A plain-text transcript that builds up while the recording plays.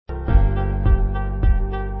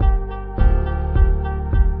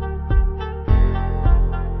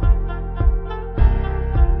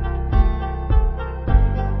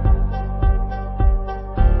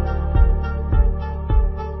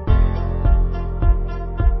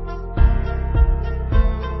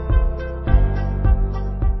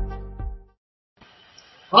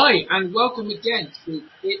Hi, and welcome again to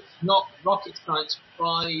It's Not Rocket Science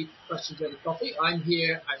 5 Questions Over Coffee. I'm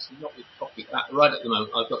here, actually not with coffee right at the moment.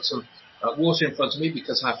 I've got some water in front of me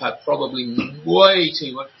because I've had probably way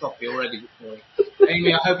too much coffee already this morning.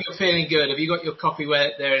 Amy, I hope you're feeling good. Have you got your coffee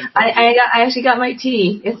there in front of you? I actually got my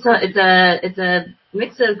tea. It's a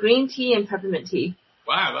mix of green tea and peppermint tea.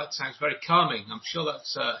 Wow, that sounds very calming. I'm sure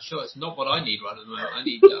that's not what I need right at the moment. I don't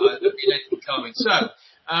need anything calming. So,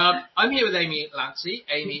 I'm here with Amy Lancy.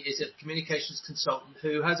 Amy is a communications consultant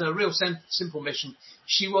who has a real simple mission.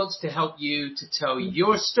 She wants to help you to tell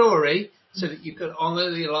your story so that you can honour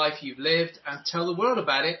the life you've lived and tell the world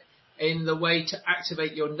about it in the way to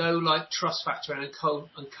activate your know, like, trust factor and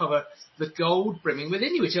uncover the gold brimming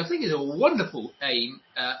within you, which I think is a wonderful aim,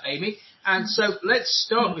 Amy. And so let's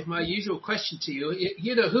start with my usual question to you.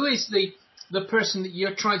 You know, who is the person that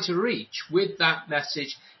you're trying to reach with that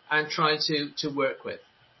message and trying to work with?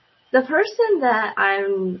 The person that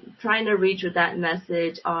I'm trying to reach with that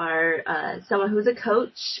message are someone who's a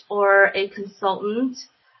coach or a consultant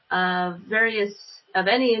of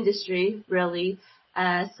any industry, really.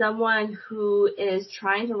 Someone who is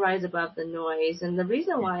trying to rise above the noise. And the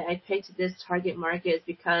reason why I picked this target market is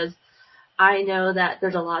because I know that there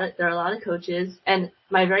are a lot of coaches, and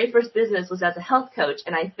my very first business was as a health coach,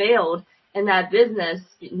 and I failed in that business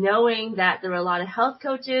knowing that there were a lot of health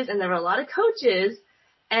coaches and there were a lot of coaches,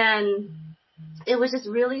 and it was just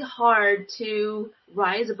really hard to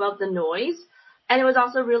rise above the noise. And it was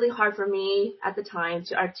also really hard for me at the time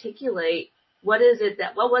to articulate what was it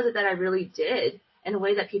that I really did in a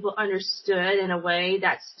way that people understood, in a way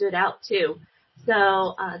that stood out too.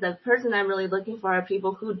 So the person I'm really looking for are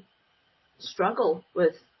people who struggle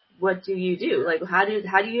with what do you do? Like, how do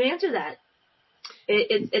you answer that?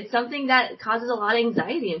 It's something that causes a lot of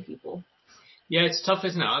anxiety in people. Yeah, it's tough,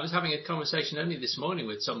 isn't it? I was having a conversation only this morning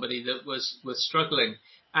with somebody that was struggling,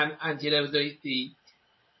 and you know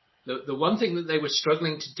the one thing that they were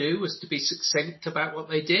struggling to do was to be succinct about what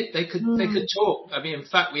they did. They could talk. I mean, in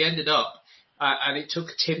fact, we ended up, and it took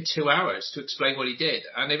Tim 2 hours to explain what he did,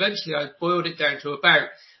 and eventually I boiled it down to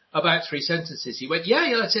about 3 sentences. He went,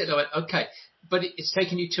 yeah, that's it. And I went, okay, but it's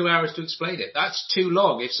taken you 2 hours to explain it. That's too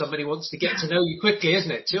long if somebody wants to get to know you quickly,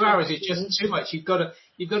 isn't it? 2 hours is just too much. You've got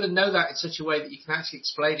to know that in such a way that you can actually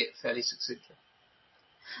explain it fairly succinctly.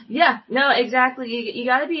 Yeah, no, exactly. You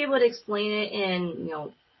got to be able to explain it in,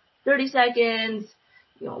 30 seconds,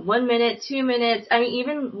 1 minute, 2 minutes. I mean,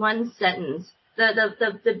 even one sentence.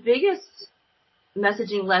 The biggest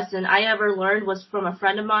messaging lesson I ever learned was from a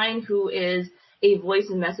friend of mine who is a voice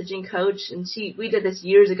and messaging coach, and we did this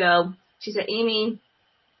years ago. She said, Amy,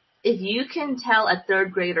 if you can tell a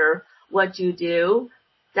third grader what you do,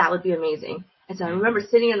 that would be amazing. And so I remember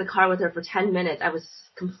sitting in the car with her for 10 minutes. I was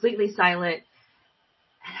completely silent.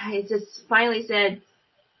 And I just finally said,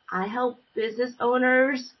 I help business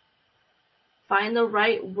owners find the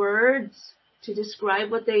right words to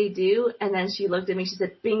describe what they do. And then she looked at me, she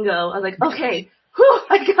said, bingo. I was like, okay,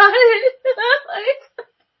 I got it.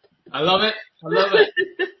 I love it.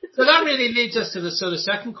 So that really leads us to the sort of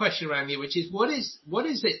second question around here, which is what is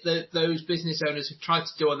it that those business owners have tried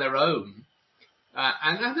to do on their own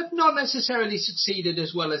and have not necessarily succeeded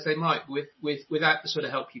as well as they might without the sort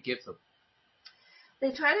of help you give them?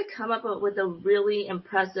 They try to come up with a really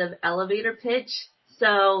impressive elevator pitch.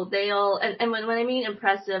 So and when I mean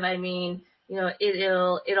impressive, I mean,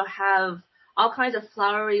 it'll have all kinds of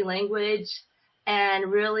flowery language.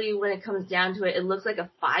 And really, when it comes down to it, it looks like a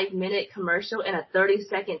 5-minute commercial in a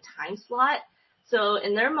 30-second time slot. So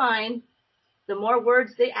in their mind, the more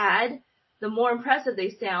words they add, the more impressive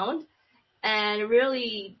they sound. And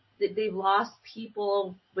really, they've lost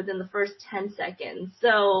people within the first 10 seconds.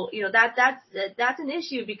 So, that's an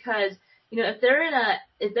issue because, if they're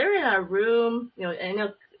in a room, I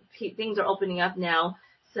know things are opening up now.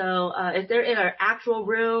 So, if they're in an actual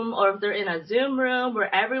room or if they're in a Zoom room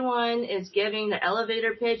where everyone is giving the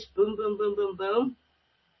elevator pitch, boom, boom, boom, boom, boom,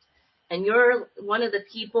 and you're one of the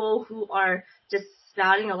people who are just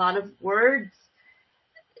spouting a lot of words,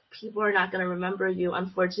 people are not going to remember you,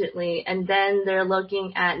 unfortunately. And then they're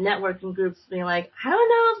looking at networking groups being like, I don't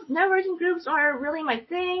know if networking groups are really my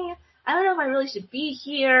thing. I don't know if I really should be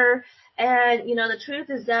here. And, the truth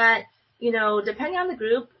is that, depending on the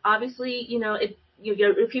group, obviously,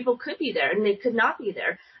 your people could be there and they could not be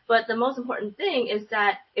there. But the most important thing is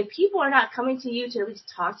that if people are not coming to you to at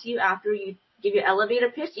least talk to you after you give your elevator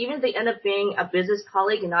pitch, even if they end up being a business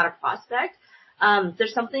colleague and not a prospect,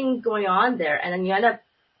 there's something going on there. And then you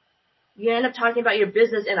end up talking about your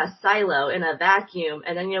business in a silo, in a vacuum,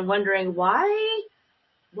 and then you're wondering why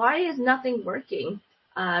is nothing working?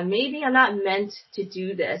 maybe I'm not meant to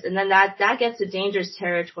do this. And then that gets to dangerous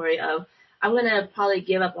territory of, I'm going to probably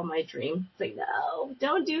give up on my dream. It's like, no,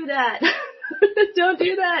 don't do that. Don't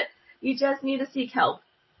do that. You just need to seek help.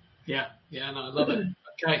 Yeah, no, I love it.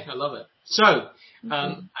 Okay, I love it. So,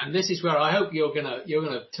 and this is where I hope you're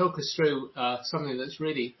gonna talk us through something that's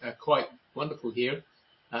really quite wonderful here.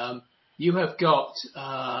 You have got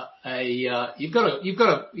you've got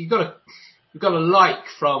a like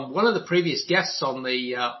from one of the previous guests on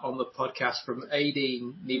the podcast from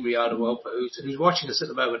Aideen Nibriada-Wolper, who's watching us at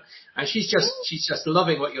the moment, and she's just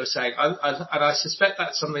loving what you're saying. And I suspect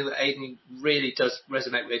that's something that Aideen really does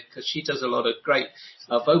resonate with, because she does a lot of great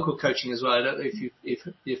vocal coaching as well. I don't know if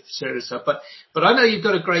you've serious stuff, but I know you've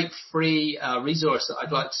got a great free resource that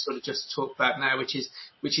I'd like to sort of just talk about now, which is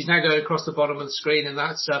now going across the bottom of the screen, and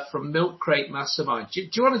that's from Milk Crate Mastermind. Do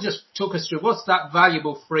you want to just talk us through what's that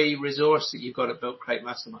valuable free resource that you've got at Milk Crate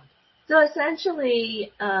Mastermind? So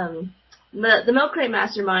essentially, the Milk Crate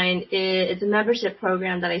Mastermind it's a membership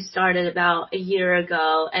program that I started about a year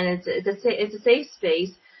ago, and it's a safe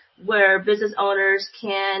space where business owners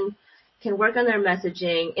can work on their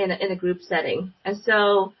messaging in a group setting. And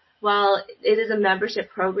so while it is a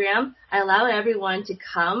membership program, I allow everyone to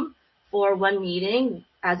come for one meeting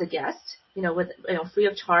as a guest, with free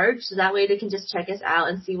of charge. So that way they can just check us out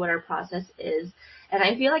and see what our process is. And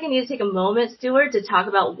I feel like I need to take a moment, Stuart, to talk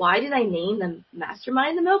about why did I name the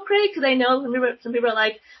mastermind the Milk Crate? Because I know some people are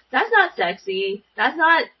like, that's not sexy, that's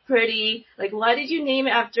not pretty. Like, why did you name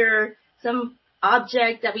it after some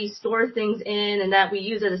object that we store things in and that we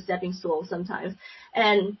use as a stepping stool sometimes?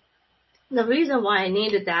 And the reason why I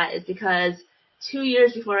named it that is because 2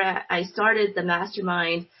 years before I started the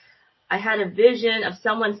mastermind, I had a vision of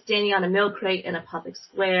someone standing on a milk crate in a public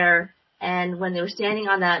square. And when they were standing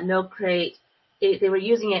on that milk crate, they were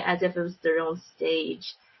using it as if it was their own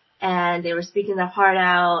stage. And they were speaking their heart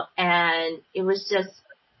out. And it was just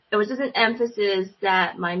an emphasis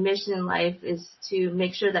that my mission in life is to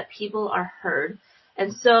make sure that people are heard.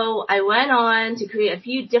 And so I went on to create a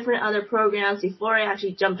few different other programs before I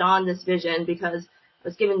actually jumped on this vision, because I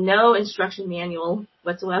was given no instruction manual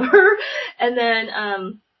whatsoever. And then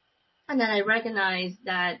I recognized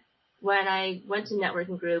that when I went to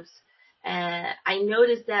networking groups, I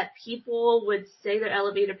noticed that people would say their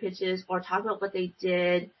elevator pitches or talk about what they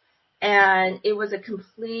did, and it was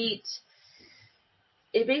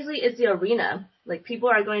it's the arena. Like, people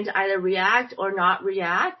are going to either react or not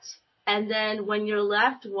react. And then when you're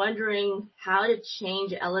left wondering how to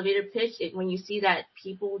change elevator pitch, when you see that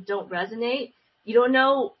people don't resonate, you don't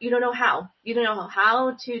know how. You don't know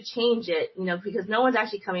how to change it, because no one's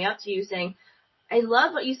actually coming up to you saying, I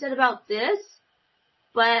love what you said about this,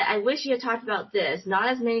 but I wish you had talked about this. Not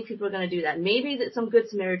as many people are going to do that. Maybe that some good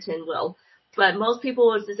Samaritan will, but most people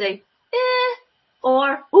will just say,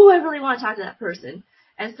 or, I really want to talk to that person.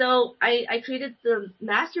 And so I created the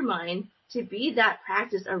mastermind to be that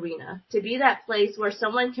practice arena, to be that place where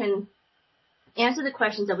someone can answer the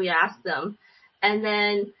questions that we ask them, and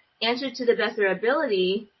then answer to the best of their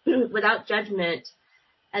ability without judgment.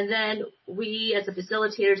 And then we, as the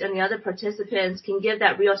facilitators and the other participants, can give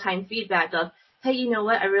that real-time feedback of, hey, you know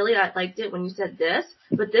what? I really liked it when you said this,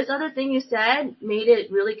 but this other thing you said made it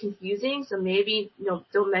really confusing. So maybe,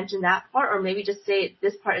 don't mention that part, or maybe just say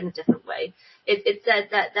this part in a different way. It said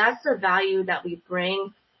that's the value that we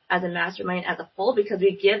bring as a mastermind as a whole, because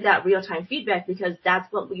we give that real-time feedback, because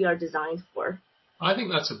that's what we are designed for. I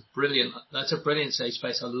think that's a brilliant safe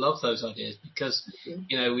space. I love those ideas, because,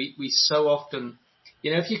 we so often,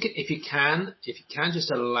 if you can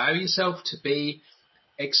just allow yourself to be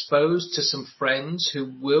exposed to some friends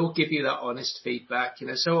who will give you that honest feedback.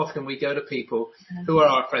 So often we go to people who are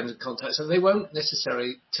our friends and contacts, and they won't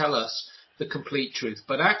necessarily tell us the complete truth.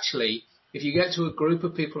 But actually, if you get to a group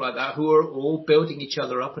of people like that who are all building each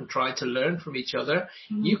other up and trying to learn from each other,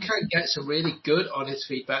 you can get some really good, honest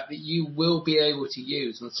feedback that you will be able to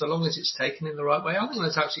use. And so long as it's taken in the right way, I think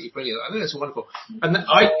that's absolutely brilliant. I think that's wonderful. And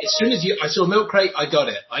as soon as I saw Milk Crate, I got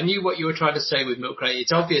it. I knew what you were trying to say with Milk Crate.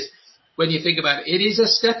 It's obvious when you think about it. It is a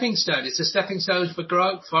stepping stone. It's a stepping stone for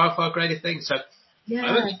far, far greater things. So yeah.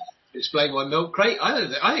 I don't need to explain why Milk Crate. I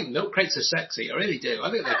think Milk Crates are sexy. I really do.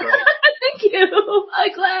 I think they're great. Thank you.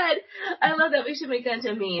 I'm glad. I love that. We should make that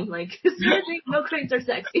into a meme. Like, I think Milk Crates are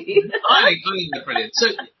sexy. I think they're brilliant. So,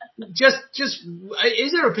 just,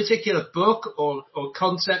 is there a particular book or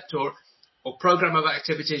concept or program of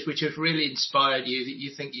activities which have really inspired you that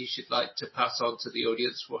you think you should like to pass on to the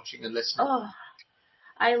audience watching and listening? Oh,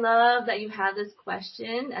 I love that you had this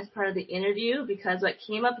question as part of the interview, because what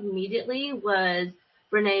came up immediately was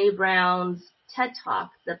Brene Brown's TED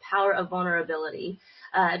Talk, The Power of Vulnerability,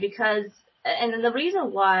 because and then the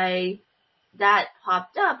reason why that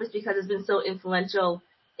popped up is because it's been so influential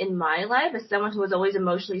in my life as someone who was always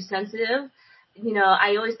emotionally sensitive.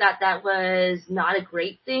 I always thought that was not a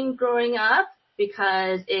great thing growing up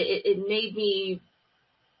because it made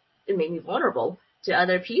me vulnerable to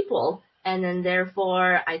other people. And then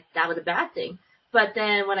therefore that was a bad thing. But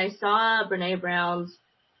then when I saw Brene Brown's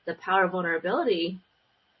The Power of Vulnerability,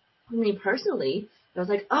 me personally, I was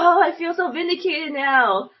like, oh, I feel so vindicated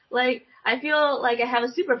now. Like, I feel like I have a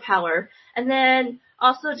superpower. And then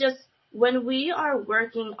also just when we are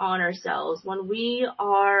working on ourselves, when we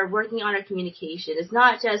are working on our communication, it's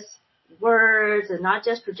not just words and not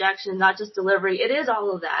just projection, not just delivery. It is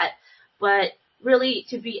all of that. But really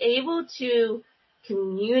to be able to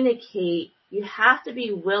communicate, you have to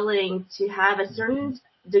be willing to have a certain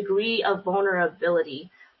degree of vulnerability.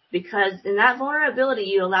 Because in that vulnerability,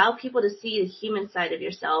 you allow people to see the human side of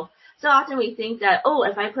yourself. So often we think that, oh,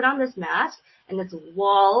 if I put on this mask and it's a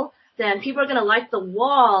wall, then people are going to like the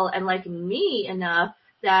wall and like me enough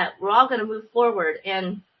that we're all going to move forward.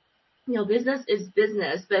 And, business is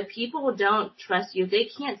business, but if people don't trust you, if they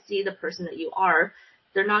can't see the person that you are,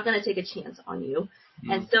 they're not going to take a chance on you.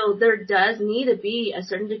 Mm. And so there does need to be a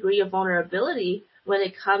certain degree of vulnerability when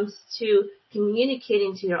it comes to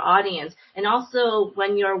communicating to your audience. And also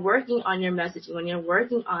when you're working on your messaging, when you're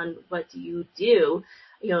working on what do,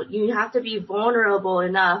 you have to be vulnerable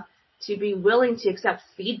enough to be willing to accept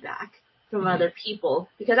feedback from other people.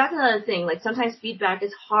 Because that's another thing. Like sometimes feedback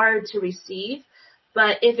is hard to receive,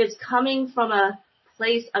 but if it's coming from a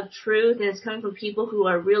place of truth and it's coming from people who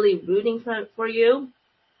are really rooting for you,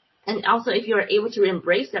 and also if you're able to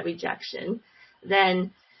embrace that rejection,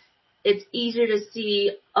 then it's easier to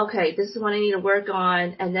see, okay, this is what I need to work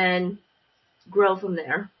on, and then grow from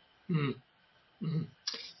there. Mm-hmm.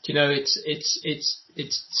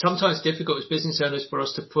 It's sometimes difficult as business owners for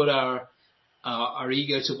us to put our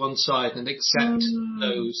ego to one side and accept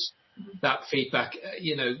that feedback.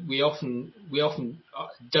 We often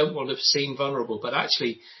don't want to seem vulnerable, but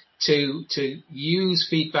actually to use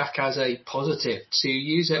feedback as a positive, to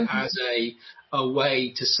use it as a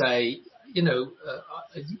way to say,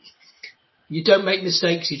 you don't make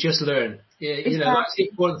mistakes, you just learn. Exactly. That's the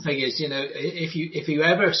important thing is, if you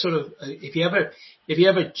ever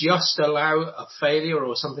just allow a failure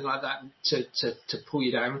or something like that to pull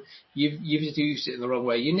you down, you've used it in the wrong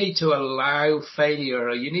way. You need to allow failure,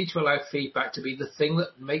 or you need to allow feedback to be the thing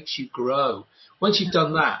that makes you grow. Once you've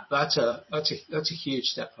done that, that's a huge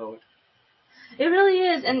step forward. It really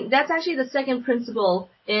is, and that's actually the second principle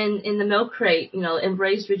in the Milk Crate,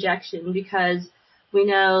 embrace rejection, because we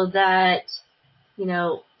know that,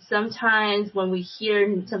 sometimes when we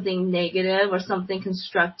hear something negative or something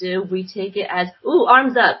constructive, we take it as, ooh,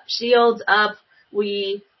 arms up, shields up,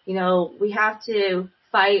 we have to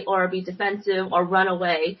fight or be defensive or run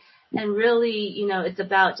away. And really, it's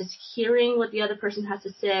about just hearing what the other person has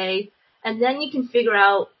to say, and then you can figure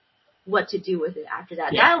out what to do with it after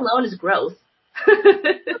that. Yeah. That alone is growth.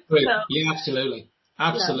 Yeah, absolutely.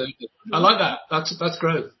 Yeah. I like that. That's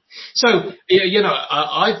growth. So,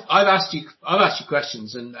 I've asked you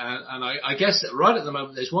questions, and I guess that right at the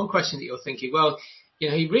moment there's one question that you're thinking, well,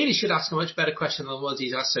 he really should ask a much better question than the ones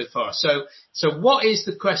he's asked so far. So what is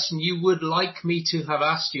the question you would like me to have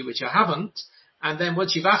asked you, which I haven't? And then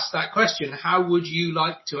once you've asked that question, how would you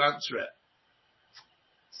like to answer it?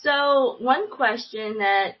 So one question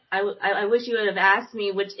that I wish you would have asked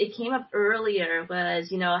me, which it came up earlier,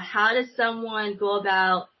 was, how does someone go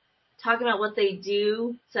about talking about what they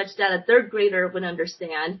do such that a third grader would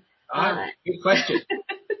understand? Good question.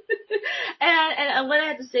 and what I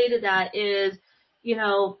have to say to that is, in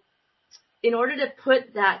order to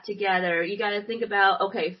put that together, you got to think about,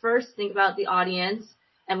 first think about the audience.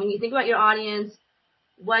 And when you think about your audience,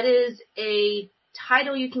 what is a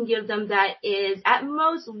title you can give them that is at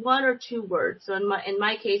most 1 or 2 words? So in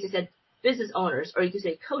my case, I said business owners, or you could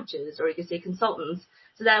say coaches, or you could say consultants.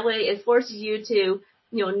 So that way it forces you to,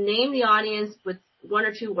 name the audience with 1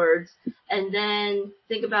 or 2 words, and then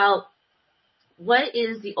think about what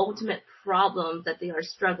is the ultimate problem that they are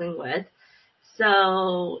struggling with.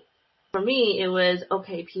 So for me, it was,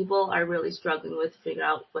 people are really struggling with figuring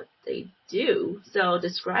out what they do. So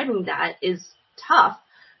describing that is tough,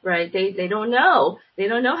 right? They don't know. They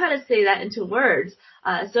don't know how to say that into words.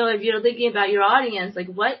 So if you're thinking about your audience, like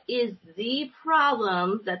what is the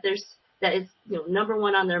problem that is, number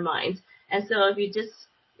one on their minds? And so if you just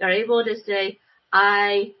are able to say,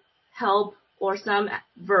 I help, or some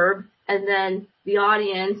verb, and then the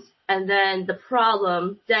audience, and then the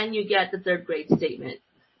problem, then you get the third grade statement.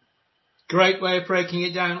 Great way of breaking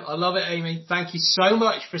it down. I love it, Amy. Thank you so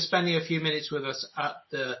much for spending a few minutes with us at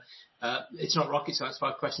the It's Not Rocket Science,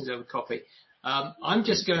 5 Questions Over Coffee. I'm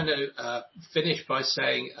just going to finish by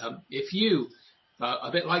saying, if you, a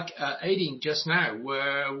bit like Aideen just now,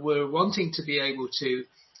 we're wanting to be able to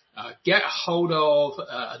get hold of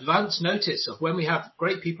advance notice of when we have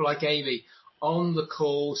great people like Amy on the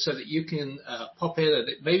call, so that you can pop in and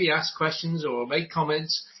maybe ask questions or make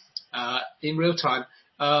comments in real time.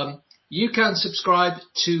 You can subscribe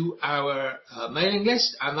to our mailing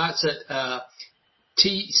list, and that's at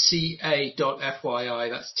tca.fyi.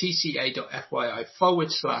 That's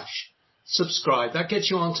tca.fyi/subscribe. That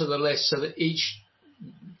gets you onto the list, so that each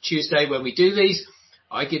Tuesday when we do these,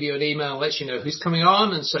 I give you an email and let you know who's coming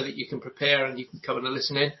on, and so that you can prepare and you can come and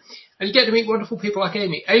listen in. And you get to meet wonderful people like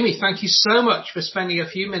Amy. Amy, thank you so much for spending a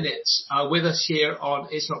few minutes with us here on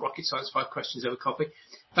It's Not Rocket Science, 5 Questions Over Coffee.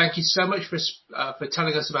 Thank you so much for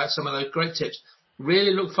telling us about some of those great tips.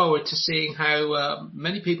 Really look forward to seeing how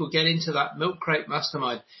many people get into that Milk Crate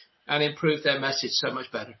Mastermind and improve their message so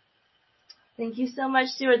much better. Thank you so much,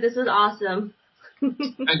 Stuart. This was awesome.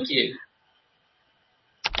 Thank you.